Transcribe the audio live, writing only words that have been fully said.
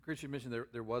Christian mentioned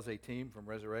there was a team from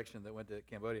Resurrection that went to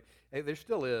Cambodia. Hey, there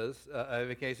still is,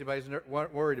 in case anybody's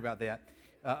worried about that.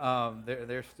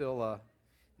 They're still,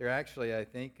 they're actually, I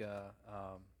think,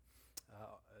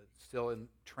 still in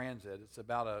transit. It's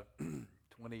about a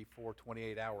 24,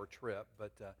 28-hour trip,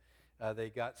 but they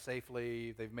got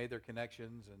safely, they've made their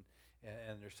connections,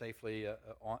 and they're safely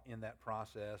in that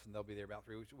process, and they'll be there about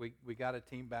 3 weeks. We got a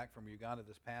team back from Uganda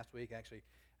this past week. Actually,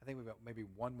 I think we've got maybe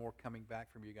one more coming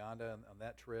back from Uganda on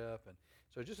that trip. And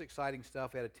so just exciting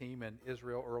stuff. We had a team in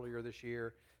Israel earlier this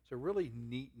year. So really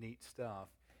neat stuff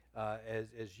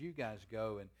as you guys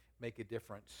go and make a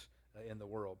difference in the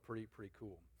world. Pretty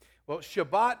cool. Well,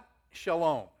 Shabbat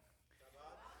Shalom.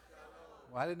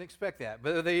 Well, I didn't expect that.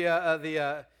 But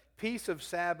the peace of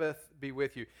Sabbath be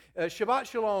with you. Shabbat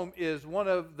Shalom is one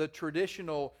of the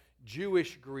traditional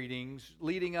Jewish greetings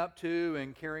leading up to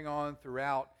and carrying on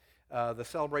throughout the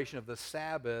celebration of the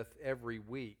Sabbath every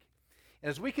week. And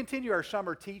as we continue our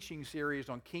summer teaching series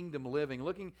on kingdom living,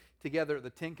 looking together at the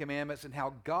Ten Commandments and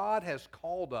how God has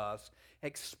called us,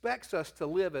 expects us to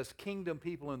live as kingdom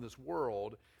people in this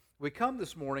world, we come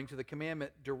this morning to the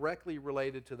commandment directly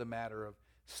related to the matter of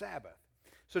Sabbath.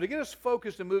 So to get us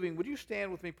focused and moving, would you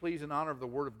stand with me, please, in honor of the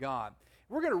Word of God?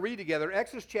 We're going to read together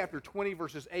Exodus chapter 20,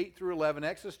 verses 8 through 11.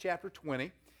 Exodus chapter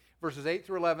 20, verses 8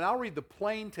 through 11. I'll read the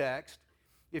plain text.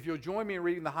 If you'll join me in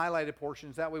reading the highlighted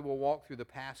portions, that way we'll walk through the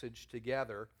passage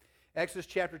together. Exodus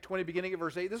chapter 20, beginning at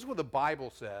verse 8. This is what the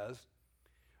Bible says.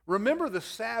 Remember the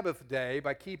Sabbath day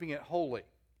by keeping it holy.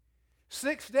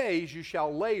 6 days you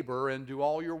shall labor and do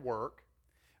all your work,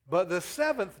 but the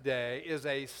seventh day is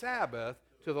a Sabbath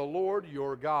to the Lord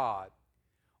your God.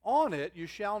 On it you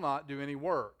shall not do any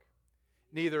work,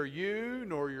 neither you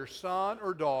nor your son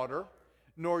or daughter,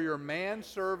 nor your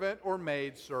manservant or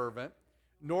maidservant,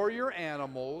 nor your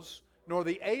animals, nor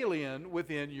the alien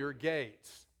within your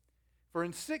gates. For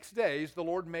in 6 days the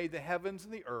Lord made the heavens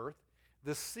and the earth,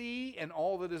 the sea and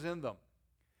all that is in them.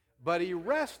 But he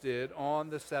rested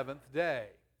on the seventh day.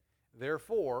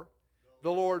 Therefore,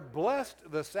 the Lord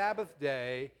blessed the Sabbath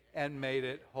day and made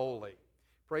it holy.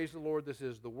 Praise the Lord. This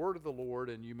is the word of the Lord,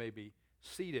 and you may be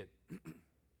seated.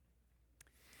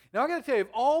 Now, I got to tell you, of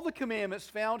all the commandments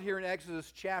found here in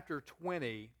Exodus chapter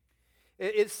 20,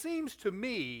 it seems to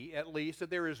me, at least, that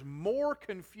there is more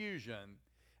confusion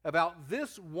about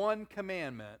this one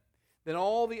commandment than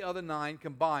all the other 9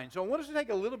 combined. So I want us to take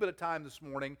a little bit of time this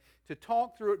morning to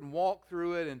talk through it and walk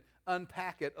through it and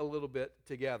unpack it a little bit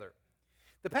together.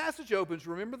 The passage opens,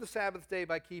 remember the Sabbath day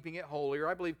by keeping it holy, or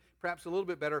I believe perhaps a little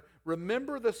bit better,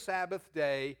 remember the Sabbath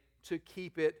day to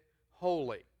keep it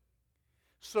holy.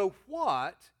 So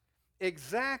what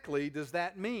exactly does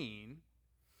that mean?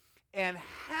 And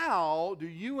how do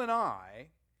you and I,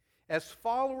 as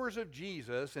followers of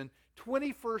Jesus in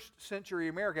 21st century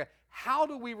America, how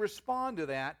do we respond to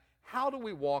that? How do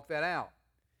we walk that out?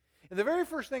 And the very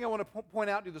first thing I want to point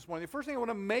out to you this morning, the first thing I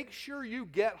want to make sure you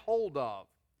get hold of,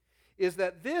 is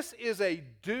that this is a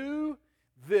do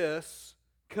this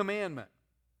commandment.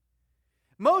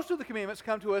 Most of the commandments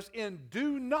come to us in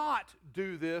do not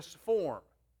do this form.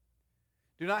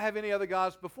 Do not have any other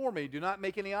gods before me. Do not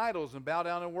make any idols and bow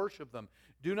down and worship them.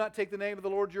 Do not take the name of the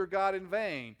Lord your God in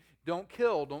vain. Don't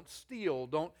kill, don't steal,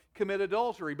 don't commit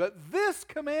adultery. But this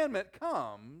commandment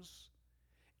comes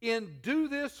in do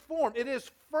this form. It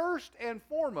is first and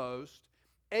foremost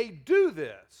a do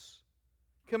this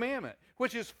commandment,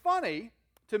 which is funny,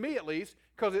 to me at least,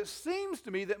 because it seems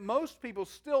to me that most people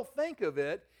still think of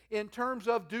it in terms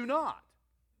of do not,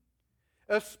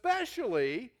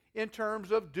 especially in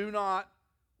terms of do not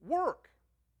work.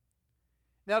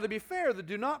 Now, to be fair, the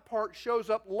do not part shows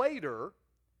up later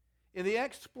in the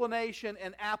explanation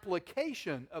and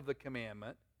application of the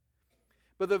commandment.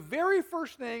 But the very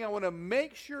first thing I want to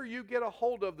make sure you get a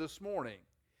hold of this morning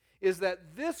is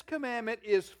that this commandment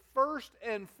is first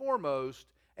and foremost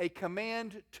a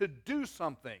command to do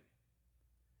something,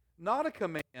 not a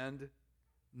command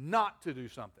not to do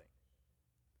something.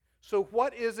 So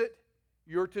what is it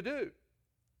you're to do?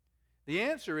 The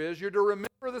answer is you're to remember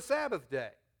the Sabbath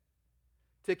day,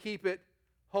 to keep it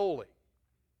holy.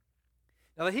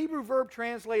 Now the Hebrew verb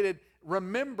translated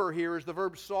remember here is the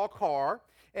verb sakar,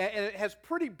 and it has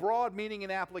pretty broad meaning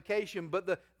and application, but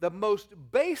the most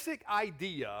basic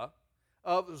idea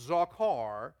of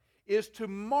zakar is to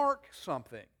mark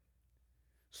something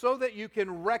so that you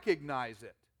can recognize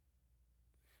it.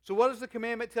 So what does the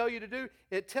commandment tell you to do?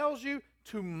 It tells you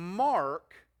to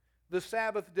mark the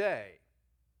Sabbath day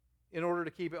in order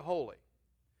to keep it holy.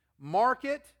 Mark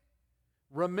it,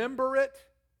 remember it,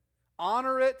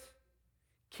 honor it,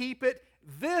 keep it.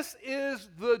 This is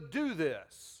the do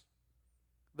this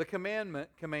the commandment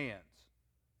commands.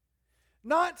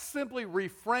 Not simply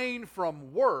refrain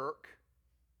from work,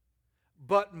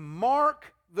 but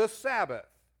mark the Sabbath.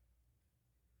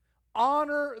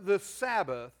 Honor the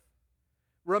Sabbath.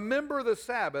 Remember the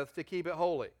Sabbath to keep it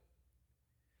holy.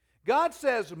 God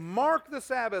says, mark the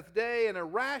Sabbath day, and a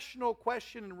rational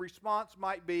question and response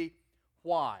might be,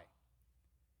 why?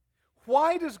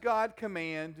 Why does God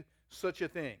command such a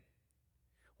thing?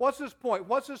 What's his point?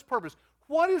 What's his purpose?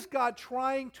 What is God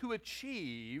trying to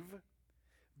achieve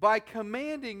by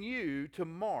commanding you to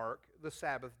mark the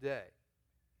Sabbath day?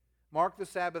 Mark the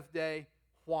Sabbath day,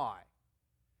 why?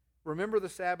 Remember the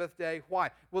Sabbath day, why?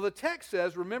 Well, the text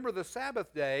says, remember the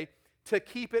Sabbath day to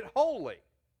keep it holy.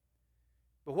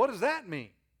 But what does that mean?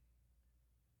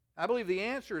 I believe the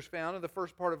answer is found in the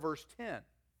first part of verse 10.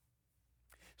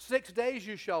 6 days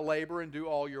you shall labor and do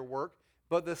all your work,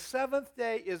 but the seventh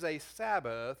day is a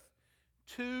Sabbath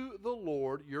to the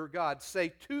Lord your God.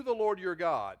 Say, to the Lord your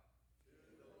God.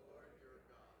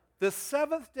 The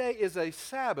seventh day is a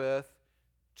Sabbath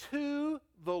to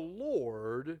the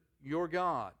Lord your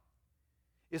God.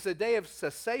 It's a day of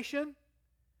cessation,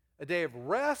 a day of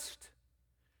rest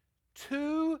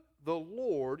to the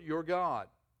Lord your God.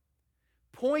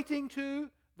 Pointing to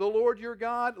the Lord your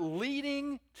God,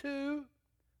 leading to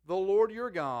the Lord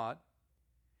your God.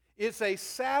 It's a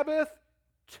Sabbath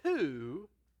to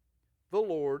the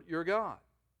Lord your God.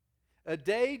 A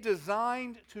day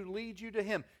designed to lead you to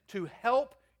Him, to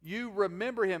help you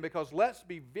remember Him, because let's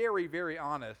be very, very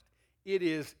honest, it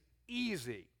is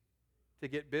easy to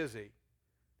get busy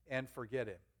and forget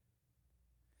Him.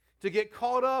 To get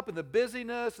caught up in the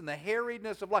busyness and the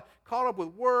harriedness of life, caught up with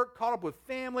work, caught up with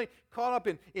family, caught up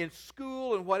in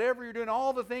school and whatever you're doing,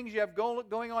 all the things you have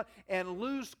going on, and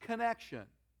lose connection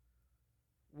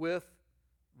with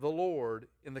the Lord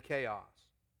in the chaos.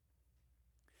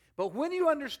 But when you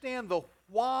understand the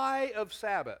why of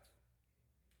Sabbath,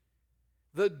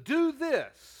 the do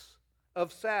this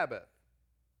of Sabbath,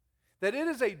 that it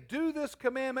is a do this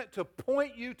commandment to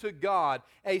point you to God,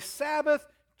 a Sabbath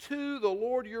to the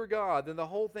Lord your God, then the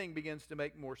whole thing begins to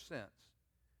make more sense.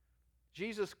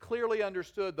 Jesus clearly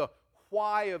understood the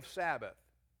why of Sabbath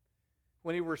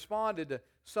when He responded to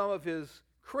some of His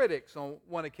critics on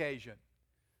one occasion.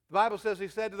 The Bible says He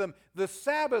said to them, the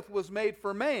Sabbath was made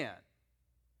for man,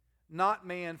 not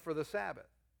man for the Sabbath.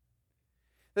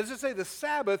 That is to say,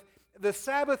 the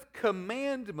Sabbath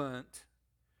commandment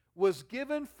was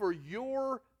given for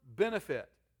your benefit,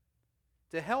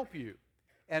 to help you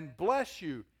and bless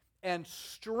you and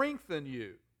strengthen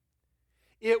you.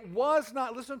 It was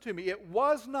not, listen to me, it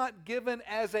was not given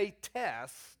as a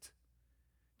test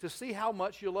to see how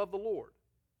much you love the Lord,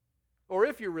 or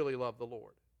if you really love the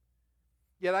Lord.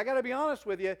 Yet I got to be honest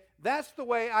with you, that's the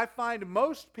way I find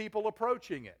most people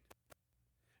approaching it.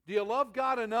 Do you love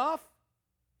God enough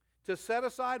to set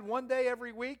aside one day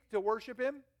every week to worship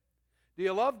Him? Do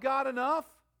you love God enough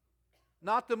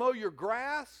not to mow your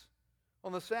grass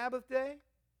on the Sabbath day?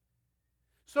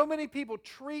 So many people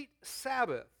treat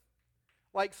Sabbath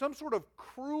like some sort of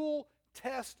cruel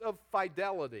test of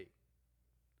fidelity,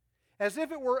 as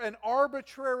if it were an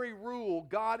arbitrary rule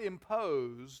God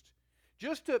imposed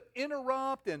just to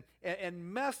interrupt and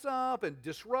mess up and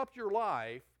disrupt your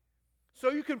life so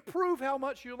you can prove how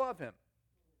much you love Him,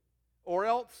 or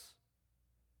else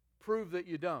prove that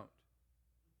you don't.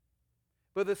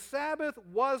 But the Sabbath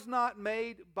was not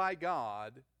made by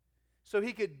God so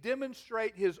He could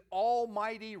demonstrate His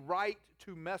almighty right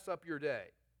to mess up your day.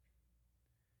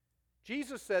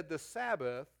 Jesus said the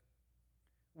Sabbath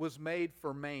was made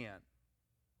for man.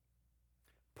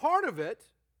 Part of it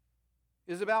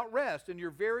is about rest and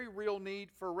your very real need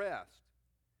for rest.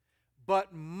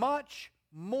 But much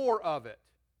more of it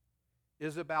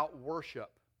is about worship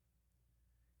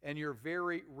and your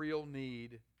very real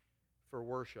need for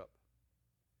worship.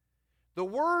 The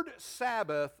word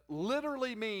Sabbath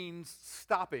literally means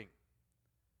stopping,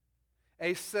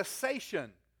 a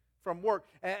cessation from work,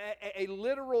 a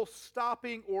literal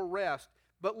stopping or rest.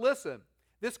 But listen,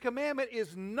 this commandment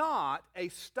is not a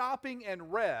stopping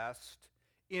and rest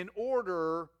in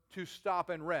order to stop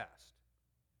and rest.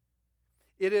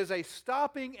 It is a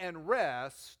stopping and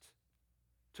rest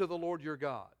to the Lord your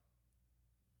God.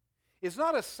 It's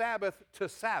not a Sabbath to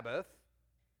Sabbath.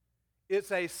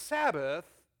 It's a Sabbath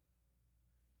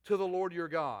to the Lord your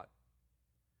God.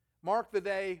 Mark the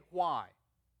day, why?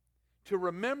 To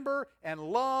remember and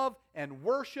love and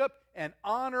worship and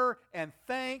honor and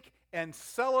thank and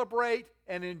celebrate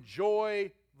and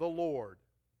enjoy the Lord,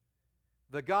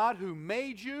 the God who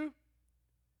made you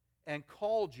and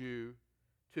called you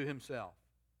to Himself.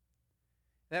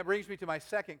 That brings me to my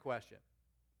second question.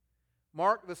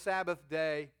 Mark the Sabbath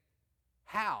day,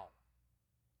 how?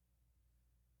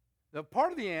 Now,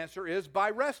 part of the answer is by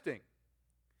resting,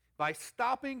 by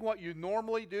stopping what you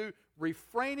normally do,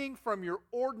 refraining from your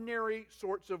ordinary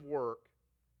sorts of work.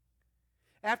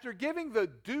 After giving the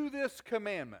do this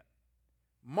commandment,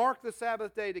 mark the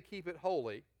Sabbath day to keep it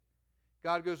holy,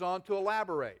 God goes on to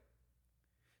elaborate.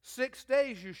 6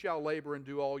 days you shall labor and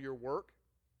do all your work,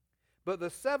 but the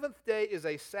seventh day is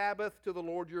a Sabbath to the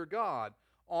Lord your God.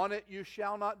 On it you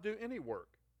shall not do any work.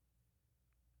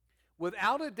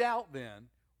 Without a doubt, then,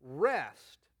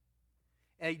 rest,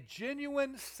 a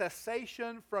genuine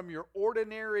cessation from your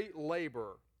ordinary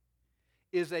labor,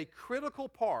 is a critical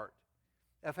part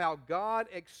of how God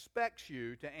expects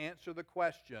you to answer the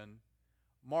question,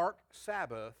 mark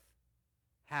Sabbath,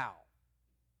 how?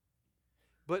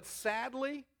 But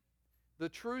sadly, the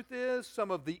truth is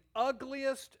some of the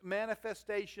ugliest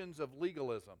manifestations of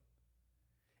legalism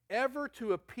ever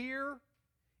to appear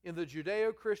in the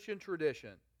Judeo-Christian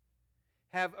tradition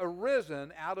have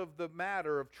arisen out of the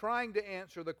matter of trying to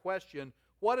answer the question,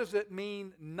 what does it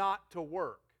mean not to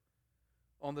work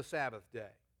on the Sabbath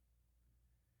day?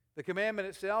 The commandment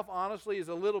itself, honestly, is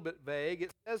a little bit vague.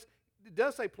 It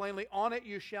does say plainly, on it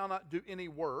you shall not do any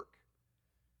work.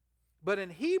 But in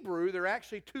Hebrew, there are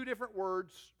actually two different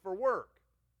words for work.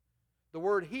 The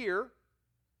word here,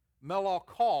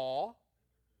 melakal,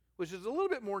 which is a little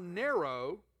bit more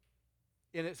narrow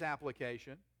in its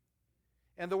application,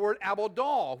 and the word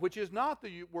abodal, which is not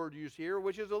the word used here,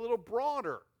 which is a little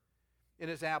broader in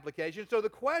its application. So the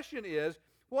question is,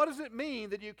 what does it mean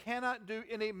that you cannot do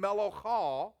any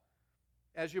melachah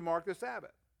as you mark the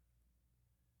Sabbath?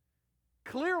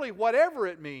 Clearly, whatever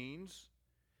it means,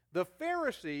 the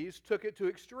Pharisees took it to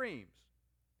extremes.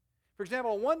 For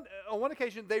example, on one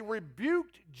occasion, they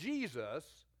rebuked Jesus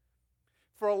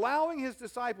for allowing his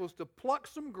disciples to pluck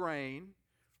some grain,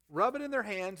 rub it in their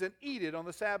hands, and eat it on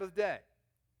the Sabbath day.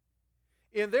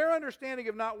 In their understanding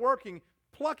of not working,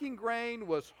 plucking grain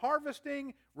was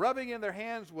harvesting, rubbing in their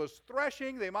hands was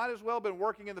threshing. They might as well have been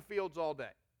working in the fields all day.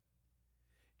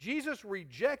 Jesus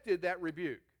rejected that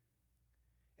rebuke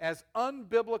as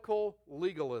unbiblical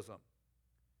legalism.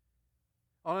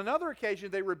 On another occasion,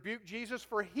 they rebuked Jesus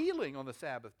for healing on the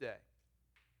Sabbath day.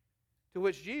 To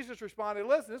which Jesus responded,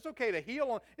 listen, it's okay to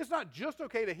heal. It's not just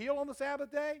okay to heal on the Sabbath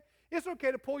day. It's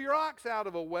okay to pull your ox out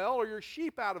of a well or your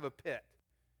sheep out of a pit.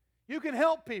 You can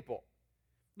help people.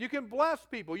 You can bless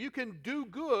people. You can do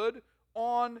good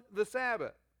on the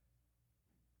Sabbath.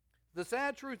 The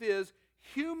sad truth is,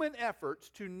 human efforts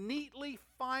to neatly,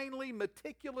 finely,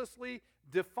 meticulously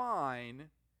define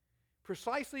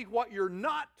precisely what you're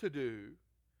not to do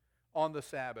on the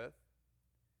Sabbath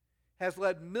has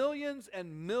led millions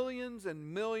and millions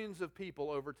and millions of people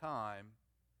over time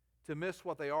to miss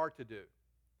what they are to do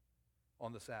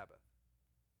on the Sabbath.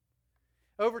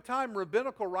 Over time,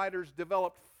 rabbinical writers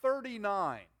developed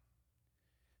 39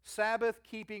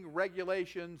 Sabbath-keeping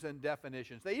regulations and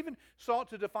definitions. They even sought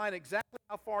to define exactly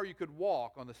how far you could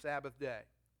walk on the Sabbath day.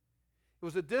 It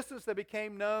was a distance that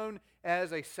became known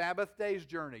as a Sabbath day's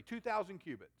journey, 2,000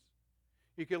 cubits.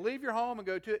 You could leave your home and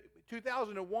go to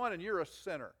 2001 and you're a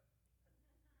sinner.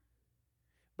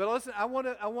 But listen, I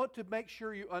want to make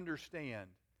sure you understand,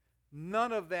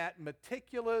 none of that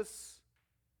meticulous,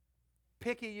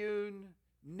 picayune,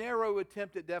 narrow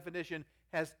attempt at definition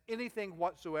has anything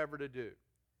whatsoever to do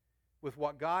with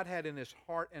what God had in his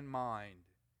heart and mind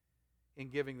in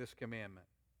giving this commandment.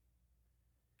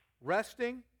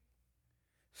 Resting,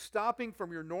 stopping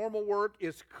from your normal work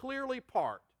is clearly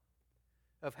part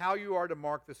of how you are to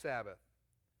mark the Sabbath.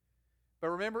 But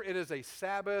remember, it is a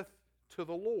Sabbath to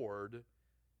the Lord,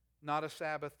 not a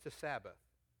Sabbath to Sabbath.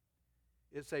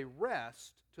 It's a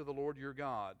rest to the Lord your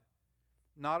God,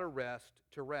 not a rest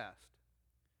to rest.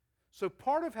 So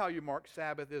part of how you mark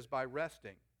Sabbath is by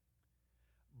resting.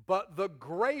 But the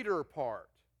greater part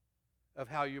of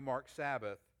how you mark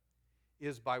Sabbath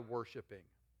is by worshiping.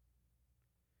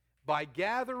 By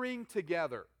gathering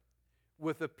together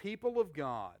with the people of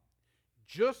God,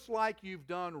 just like you've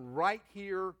done right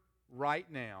here, right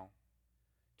now,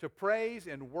 to praise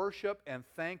and worship and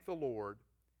thank the Lord,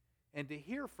 and to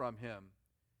hear from him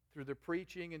through the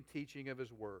preaching and teaching of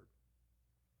his word.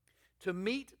 To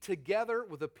meet together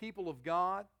with the people of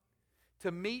God,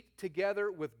 to meet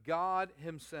together with God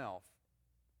himself,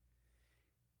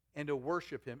 and to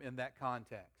worship him in that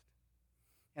context.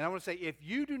 And I want to say, if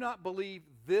you do not believe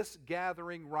this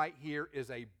gathering right here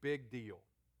is a big deal,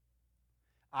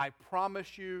 I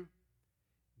promise you,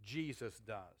 Jesus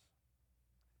does.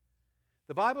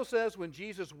 The Bible says when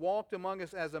Jesus walked among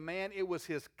us as a man, it was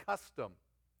his custom.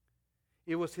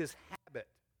 It was his habit.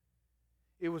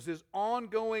 It was his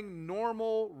ongoing,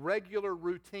 normal, regular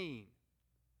routine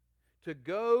to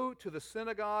go to the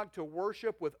synagogue to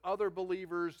worship with other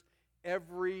believers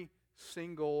every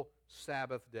single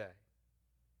Sabbath day.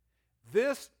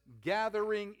 This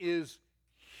gathering is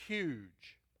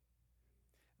huge.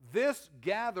 This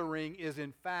gathering is,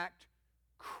 in fact,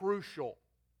 crucial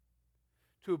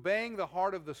to obeying the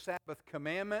heart of the Sabbath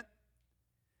commandment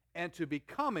and to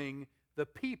becoming the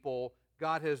people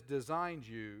God has designed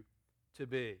you to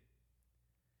be.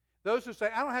 Those who say,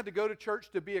 I don't have to go to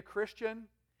church to be a Christian,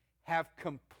 have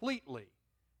completely,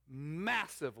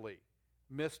 massively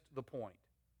missed the point.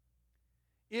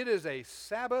 It is a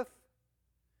Sabbath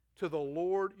to the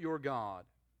Lord your God.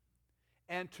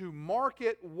 And to mark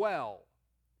it well,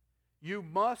 you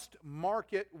must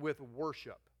mark it with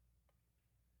worship.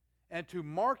 And to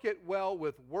mark it well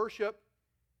with worship,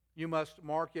 you must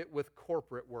mark it with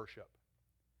corporate worship.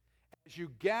 As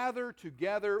you gather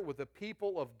together with the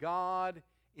people of God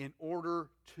in order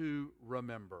to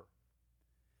remember.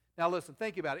 Now listen,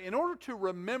 think about it. In order to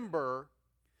remember,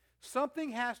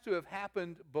 something has to have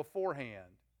happened beforehand,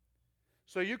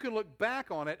 so you can look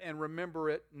back on it and remember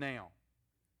it now.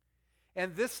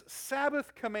 And this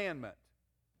Sabbath commandment,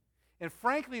 and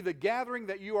frankly the gathering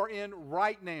that you are in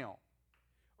right now,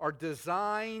 are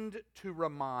designed to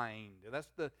remind. That's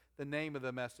the name of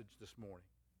the message this morning.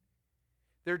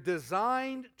 They're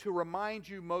designed to remind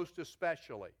you most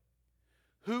especially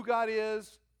who God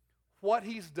is, what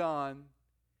He's done,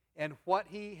 and what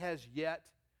He has yet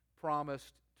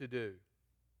promised to do.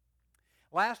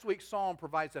 Last week's psalm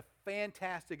provides a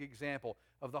fantastic example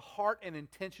of the heart and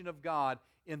intention of God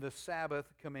in the Sabbath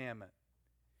commandment,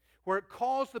 where it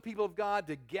calls the people of God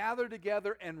to gather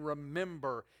together and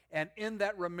remember, and in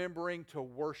that remembering to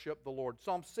worship the Lord.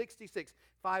 Psalm 66,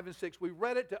 5 and 6, we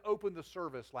read it to open the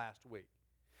service last week.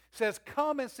 It says,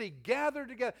 come and see, gather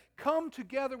together, come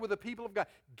together with the people of God.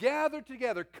 Gather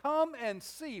together, come and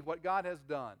see what God has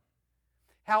done.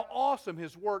 How awesome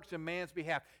His works in man's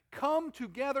behalf. Come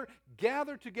together,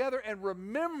 gather together, and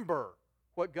remember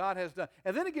what God has done.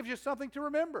 And then it gives you something to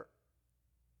remember.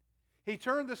 He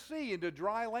turned the sea into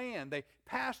dry land. They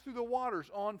passed through the waters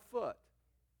on foot.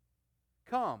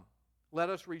 Come, let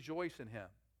us rejoice in Him.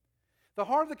 The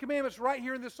heart of the commandments right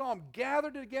here in this psalm.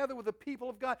 Gather together with the people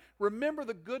of God. Remember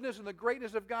the goodness and the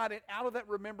greatness of God, and out of that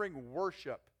remembering,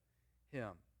 worship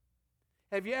Him.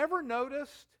 Have you ever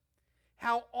noticed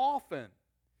how often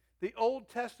the Old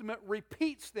Testament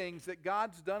repeats things that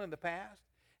God's done in the past?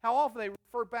 How often they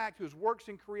refer back to His works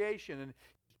in creation and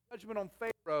His judgment on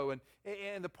Pharaoh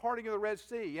and the parting of the Red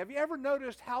Sea. Have you ever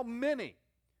noticed how many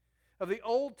of the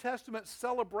Old Testament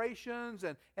celebrations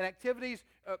and activities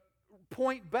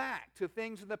point back to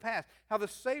things in the past? How the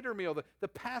Seder meal, the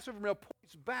Passover meal,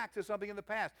 points back to something in the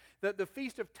past. The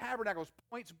Feast of Tabernacles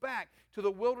points back to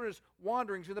the wilderness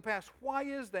wanderings in the past. Why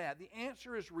is that? The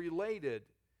answer is related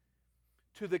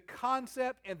to the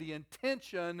concept and the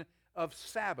intention of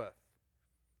Sabbath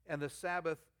and the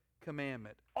Sabbath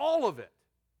commandment. All of it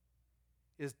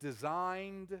is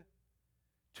designed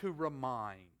to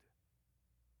remind.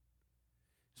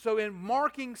 So in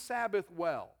marking Sabbath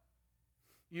well,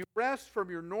 you rest from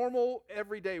your normal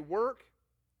everyday work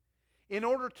in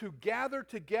order to gather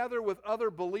together with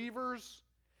other believers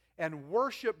and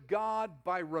worship God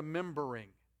by remembering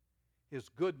His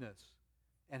goodness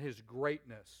and His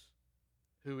greatness,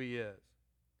 who He is.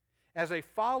 As a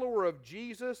follower of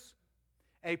Jesus,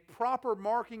 a proper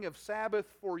marking of Sabbath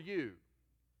for you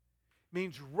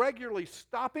means regularly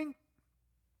stopping,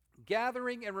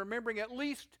 gathering, and remembering at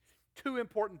least two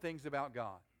important things about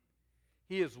God.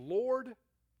 He is Lord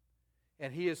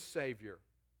and He is Savior.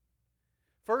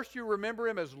 First, you remember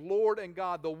Him as Lord and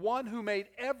God, the one who made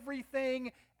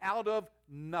everything out of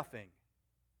nothing.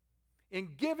 In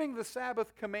giving the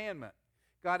Sabbath commandment,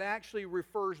 God actually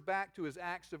refers back to His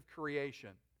acts of creation.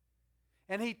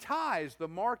 And He ties the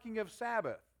marking of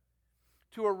Sabbath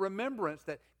to a remembrance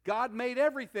that God made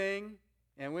everything,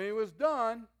 and when He was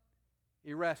done,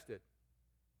 He rested.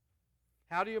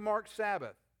 How do you mark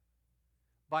Sabbath?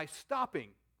 By stopping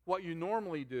what you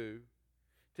normally do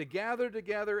to gather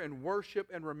together and worship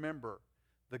and remember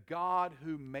the God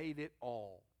who made it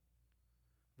all.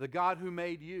 The God who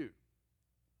made you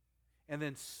and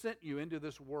then sent you into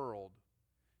this world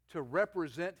to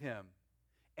represent Him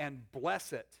and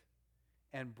bless it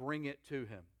and bring it to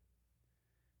Him.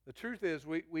 The truth is,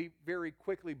 we very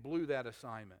quickly blew that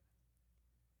assignment.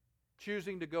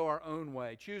 Choosing to go our own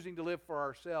way, choosing to live for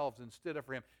ourselves instead of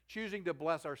for Him, choosing to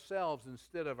bless ourselves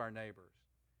instead of our neighbors.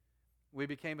 We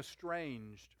became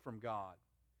estranged from God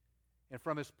and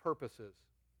from His purposes.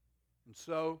 And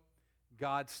so,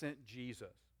 God sent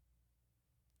Jesus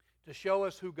to show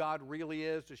us who God really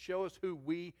is, to show us who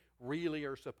we really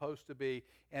are supposed to be,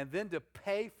 and then to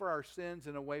pay for our sins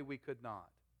in a way we could not,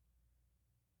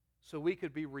 so we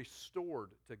could be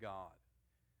restored to God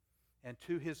and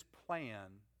to His plan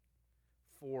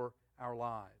for our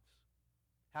lives.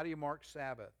 How do you mark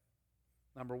Sabbath?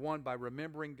 Number one, by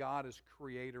remembering God as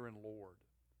Creator and Lord.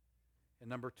 And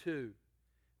number two,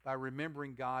 by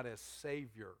remembering God as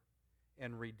Savior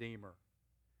and Redeemer.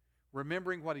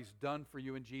 Remembering what He's done for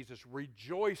you in Jesus,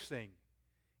 rejoicing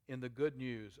in the good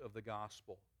news of the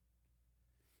gospel.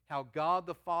 How God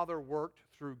the Father worked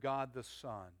through God the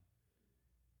Son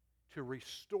to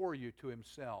restore you to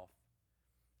Himself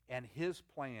and His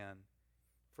plan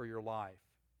for your life.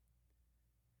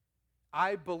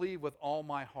 I believe with all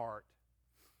my heart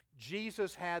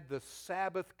Jesus had the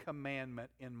Sabbath commandment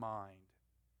in mind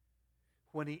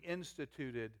when He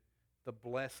instituted the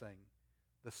blessing,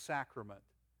 the sacrament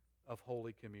of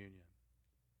Holy Communion,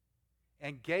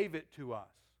 and gave it to us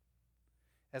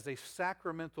as a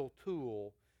sacramental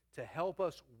tool to help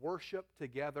us worship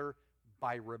together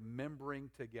by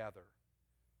remembering together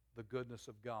the goodness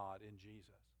of God in Jesus.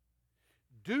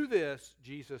 Do this,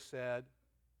 Jesus said,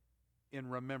 in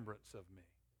remembrance of me.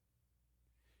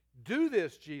 Do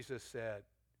this, Jesus said,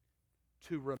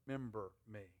 to remember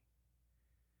me.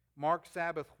 Mark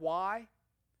Sabbath. Why?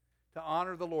 To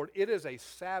honor the Lord. It is a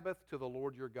Sabbath to the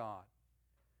Lord your God.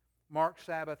 Mark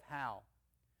Sabbath how?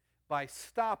 By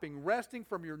stopping, resting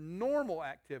from your normal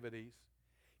activities,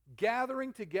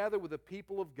 gathering together with the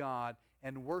people of God,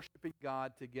 and worshiping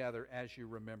God together as you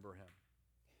remember Him.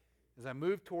 As I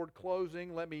move toward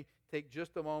closing, let me take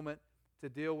just a moment to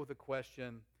deal with the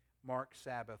question, mark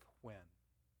Sabbath when?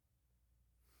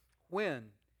 When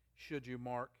should you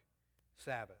mark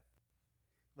Sabbath?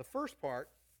 The first part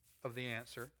of the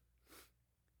answer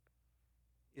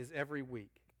is every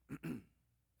week.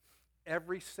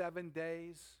 Every 7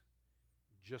 days,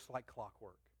 just like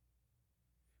clockwork.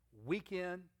 Week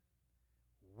in,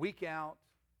 week out,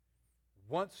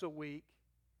 once a week,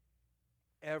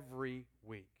 every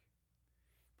week.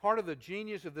 Part of the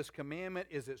genius of this commandment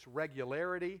is its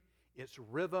regularity, its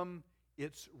rhythm,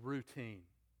 its routine.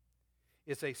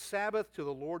 It's a Sabbath to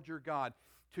the Lord your God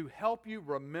to help you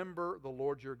remember the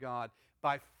Lord your God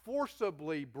by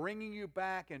forcibly bringing you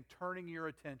back and turning your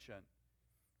attention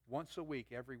once a week,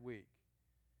 every week,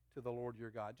 to the Lord your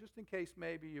God, just in case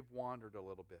maybe you've wandered a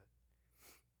little bit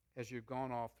as you've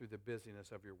gone off through the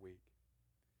busyness of your week.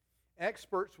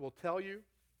 Experts will tell you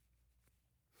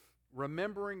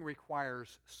remembering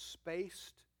requires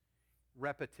spaced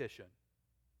repetition.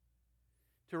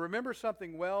 To remember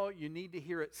something well, you need to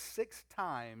hear it 6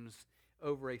 times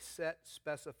over a set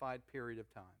specified period of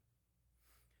time.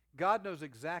 God knows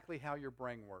exactly how your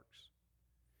brain works.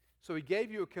 So He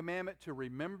gave you a commandment to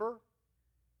remember,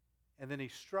 and then He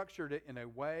structured it in a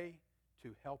way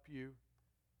to help you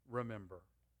remember.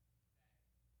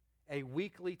 A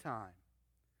weekly time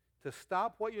to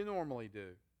stop what you normally do,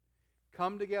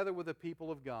 come together with the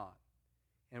people of God,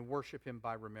 and worship Him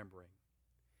by remembering.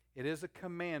 It is a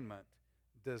commandment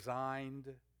designed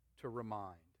to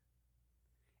remind.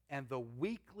 And the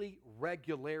weekly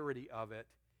regularity of it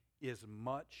is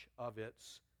much of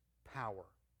its power.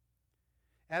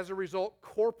 As a result,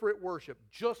 corporate worship,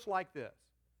 just like this,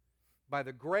 by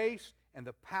the grace and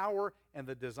the power and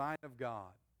the design of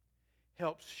God,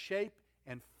 helps shape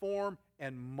and form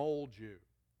and mold you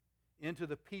into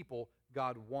the people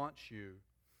God wants you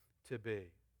to be.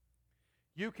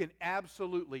 You can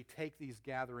absolutely take these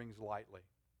gatherings lightly.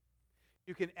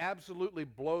 You can absolutely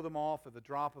blow them off at the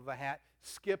drop of a hat,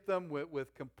 skip them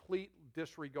with complete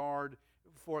disregard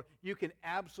for. You can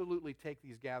absolutely take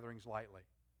these gatherings lightly.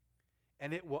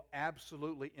 And it will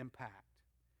absolutely impact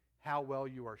how well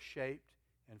you are shaped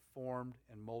and formed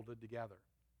and molded together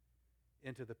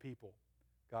into the people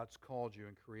God's called you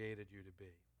and created you to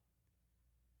be.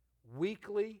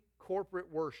 Weekly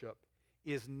corporate worship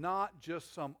is not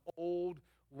just some old,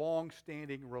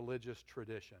 long-standing religious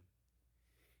tradition.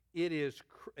 It is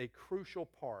a crucial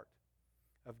part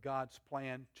of God's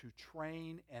plan to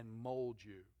train and mold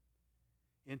you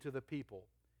into the people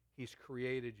He's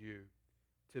created you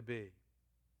to be.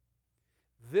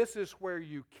 This is where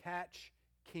you catch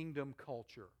kingdom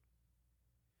culture.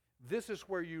 This is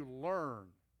where you learn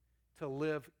to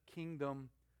live kingdom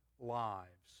lives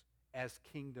as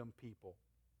kingdom people.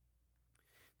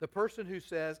 The person who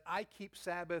says, I keep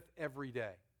Sabbath every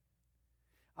day,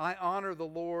 I honor the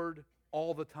Lord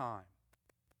all the time,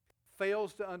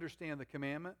 fails to understand the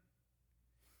commandment,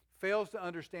 fails to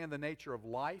understand the nature of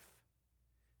life,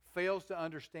 fails to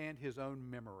understand his own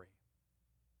memory,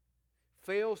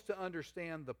 fails to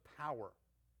understand the power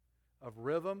of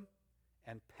rhythm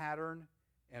and pattern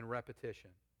and repetition.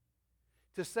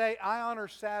 To say, I honor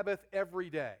Sabbath every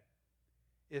day,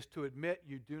 is to admit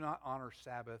you do not honor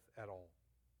Sabbath at all.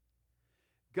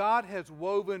 God has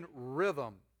woven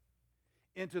rhythm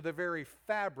into the very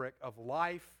fabric of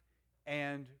life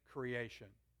and creation.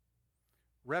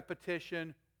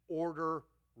 Repetition, order,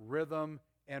 rhythm,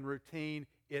 and routine,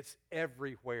 it's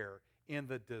everywhere in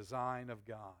the design of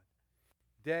God.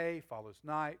 Day follows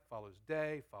night, follows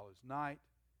day, follows night.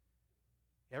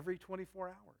 Every 24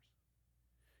 hours.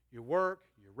 You work,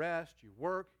 you rest, you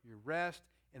work, you rest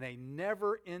in a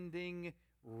never-ending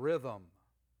rhythm.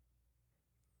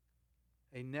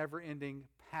 A never-ending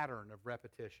pattern of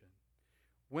repetition.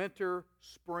 Winter,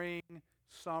 spring,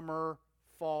 summer,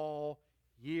 fall,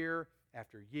 year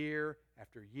after year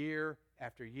after year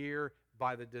after year,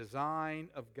 by the design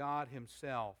of God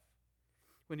Himself.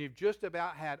 When you've just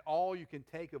about had all you can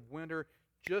take of winter,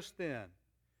 just then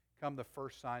come the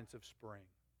first signs of spring.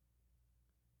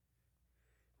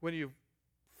 When you've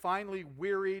finally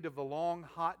wearied of the long,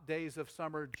 hot days of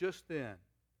summer, just then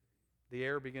the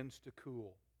air begins to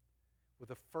cool with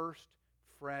the first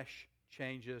fresh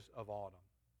changes of autumn.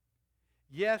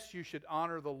 Yes, you should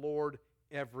honor the Lord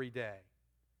every day,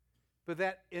 but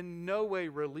that in no way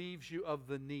relieves you of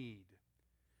the need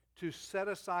to set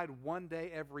aside one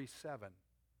day every 7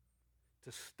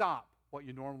 to stop what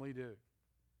you normally do.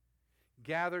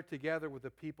 Gather together with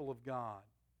the people of God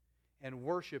and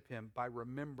worship Him by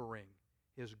remembering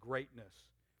His greatness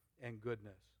and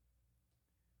goodness.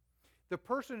 The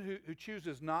person who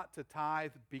chooses not to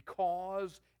tithe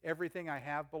because everything I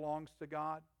have belongs to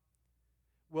God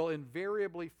will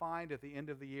invariably find at the end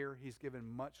of the year he's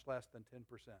given much less than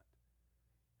 10%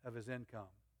 of his income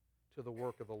to the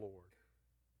work of the Lord.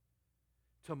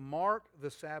 To mark the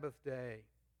Sabbath day,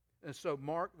 and so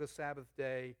mark the Sabbath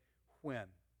day when?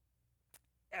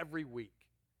 Every week,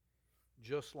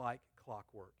 just like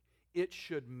clockwork. It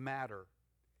should matter.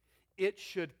 It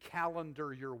should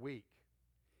calendar your week.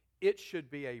 It should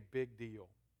be a big deal.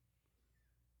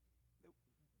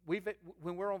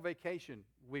 When we're on vacation,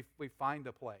 we find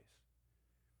a place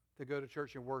to go to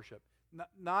church and worship.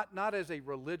 Not as a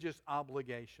religious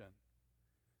obligation,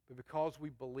 but because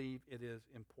we believe it is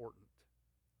important.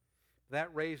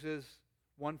 That raises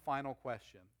one final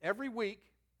question. Every week,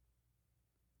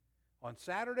 on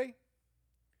Saturday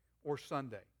or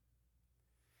Sunday?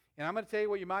 And I'm going to tell you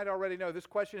what you might already know. This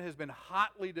question has been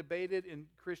hotly debated in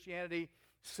Christianity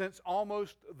since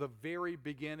almost the very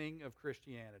beginning of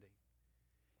Christianity.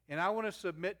 And I want to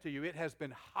submit to you, it has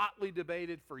been hotly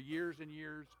debated for years and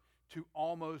years to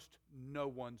almost no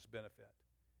one's benefit,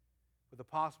 with the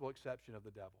possible exception of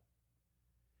the devil.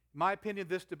 In my opinion,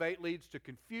 this debate leads to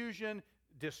confusion,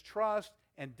 distrust,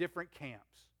 and different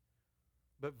camps,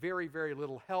 but very, very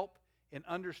little help in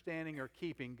understanding or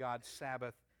keeping God's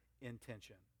Sabbath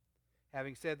intention.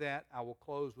 Having said that, I will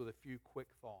close with a few quick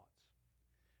thoughts.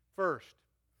 First,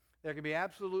 there can be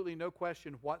absolutely no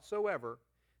question whatsoever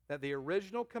that the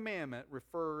original commandment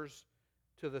refers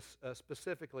to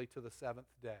specifically to the seventh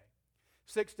day.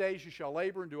 6 days you shall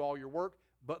labor and do all your work,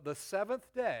 but the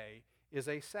seventh day is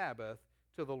a Sabbath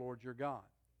to the Lord your God.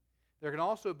 There can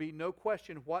also be no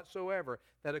question whatsoever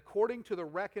that according to the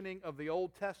reckoning of the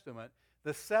Old Testament,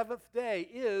 the seventh day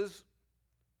is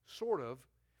sort of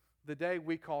the day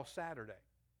we call Saturday.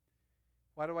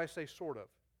 Why do I say sort of?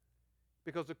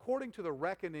 Because according to the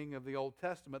reckoning of the Old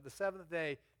Testament, the seventh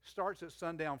day starts at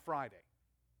sundown Friday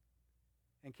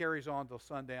and carries on till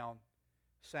sundown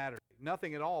Saturday.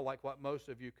 Nothing at all like what most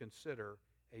of you consider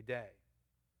a day.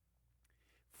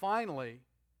 Finally,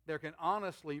 there can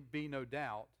honestly be no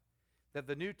doubt that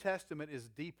the New Testament is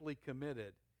deeply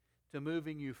committed to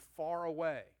moving you far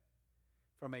away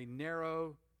from a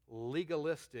narrow,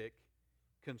 legalistic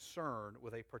concern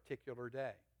with a particular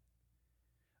day.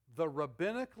 The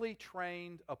rabbinically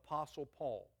trained Apostle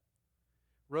Paul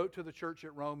wrote to the church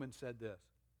at Rome and said this: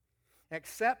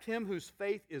 "Accept him whose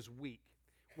faith is weak,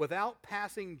 without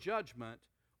passing judgment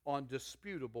on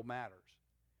disputable matters."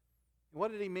 And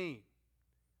what did he mean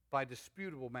by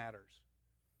disputable matters?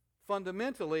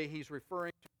 Fundamentally, he's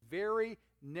referring to very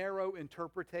narrow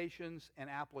interpretations and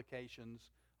applications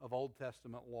of Old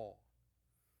Testament law.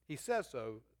 He says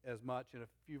so as much in a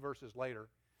few verses later.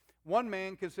 One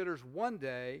man considers one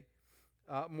day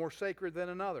more sacred than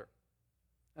another.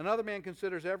 Another man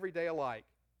considers every day alike.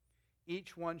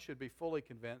 Each one should be fully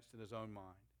convinced in his own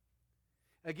mind.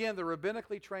 Again, the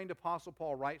rabbinically trained Apostle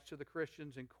Paul writes to the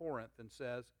Christians in Corinth and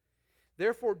says,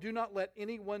 "Therefore do not let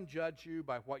anyone judge you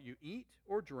by what you eat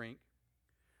or drink,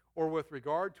 or with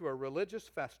regard to a religious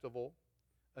festival,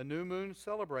 a new moon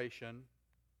celebration,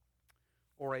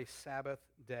 or a Sabbath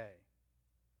day.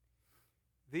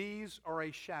 These are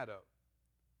a shadow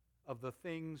of the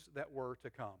things that were to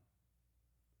come.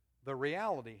 The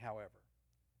reality, however,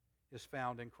 is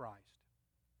found in Christ.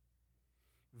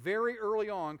 Very early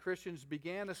on, Christians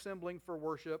began assembling for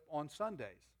worship on Sundays,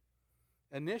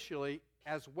 initially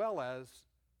as well as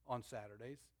on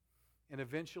Saturdays, and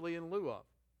eventually in lieu of.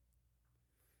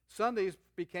 Sundays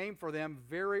became for them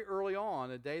very early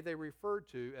on a day they referred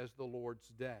to as the Lord's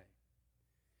Day.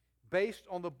 Based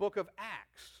on the book of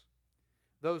Acts,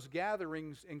 those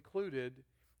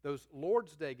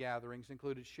Lord's Day gatherings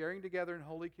included sharing together in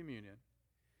Holy Communion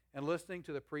and listening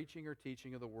to the preaching or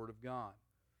teaching of the Word of God.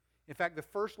 In fact, the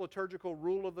first liturgical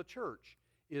rule of the church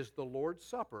is the Lord's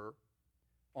Supper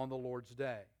on the Lord's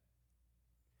Day.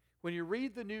 When you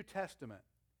read the New Testament,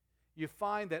 you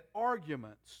find that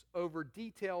arguments over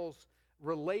details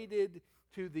related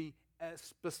to the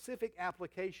specific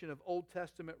application of Old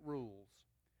Testament rules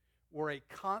were a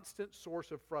constant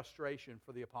source of frustration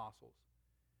for the apostles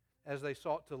as they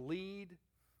sought to lead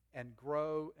and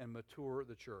grow and mature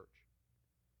the church.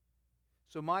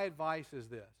 So my advice is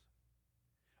this: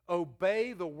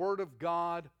 obey the Word of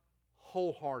God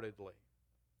wholeheartedly,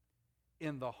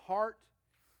 in the heart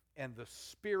and the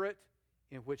spirit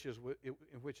in which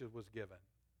it was given.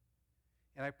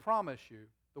 And I promise you,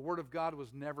 the Word of God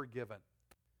was never given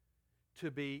to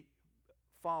be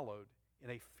followed in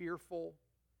a fearful,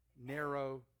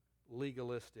 narrow,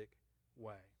 legalistic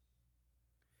way.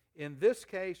 In this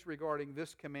case, regarding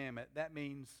this commandment, that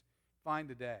means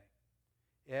find a day,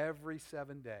 every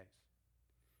 7 days,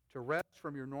 to rest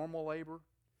from your normal labor,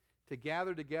 to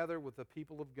gather together with the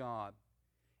people of God,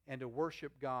 and to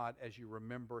worship God as you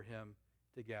remember Him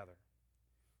together.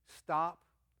 Stop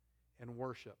and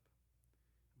worship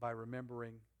by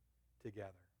remembering together.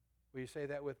 Will you say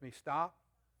that with me? Stop,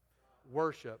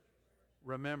 worship,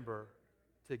 remember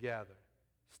together.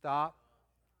 Stop,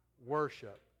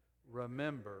 worship,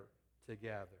 remember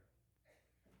together.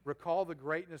 Recall the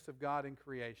greatness of God in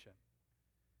creation,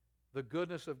 the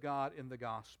goodness of God in the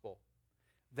gospel.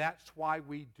 That's why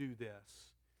we do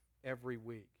this every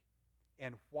week,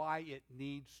 and why it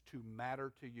needs to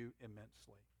matter to you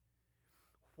immensely.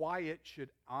 Why it should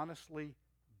honestly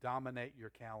dominate your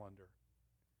calendar.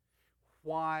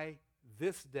 Why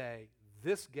this day,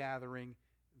 this gathering,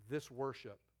 this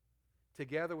worship,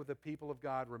 together with the people of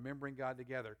God, remembering God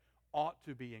together, ought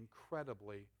to be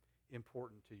incredibly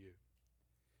important to you.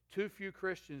 Too few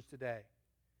Christians today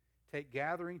take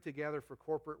gathering together for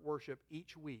corporate worship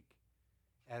each week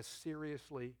as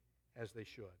seriously as they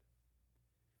should.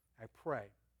 I pray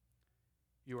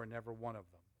you are never one of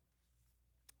them.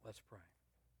 Let's pray.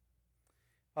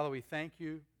 Father, we thank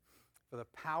you for the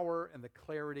power and the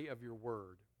clarity of your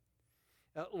word.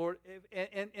 Lord,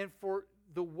 and for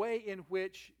the way in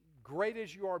which, great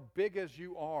as you are, big as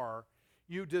you are,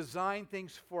 you design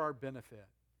things for our benefit.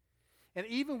 And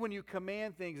even when you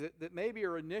command things that maybe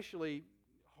are initially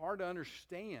hard to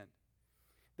understand,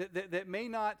 that may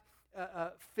not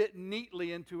fit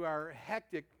neatly into our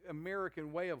hectic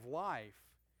American way of life,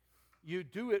 you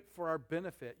do it for our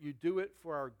benefit. You do it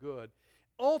for our good,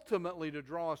 ultimately to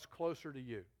draw us closer to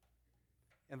you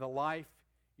and the life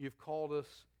you've called us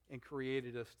and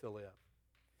created us to live.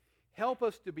 Help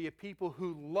us to be a people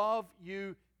who love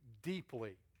you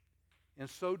deeply and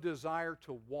so desire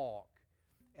to walk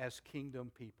as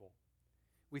kingdom people.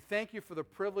 We thank you for the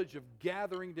privilege of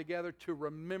gathering together to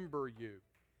remember you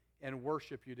and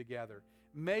worship you together.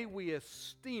 May we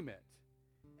esteem it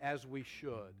as we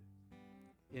should.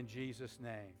 In Jesus'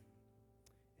 name,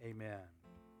 amen.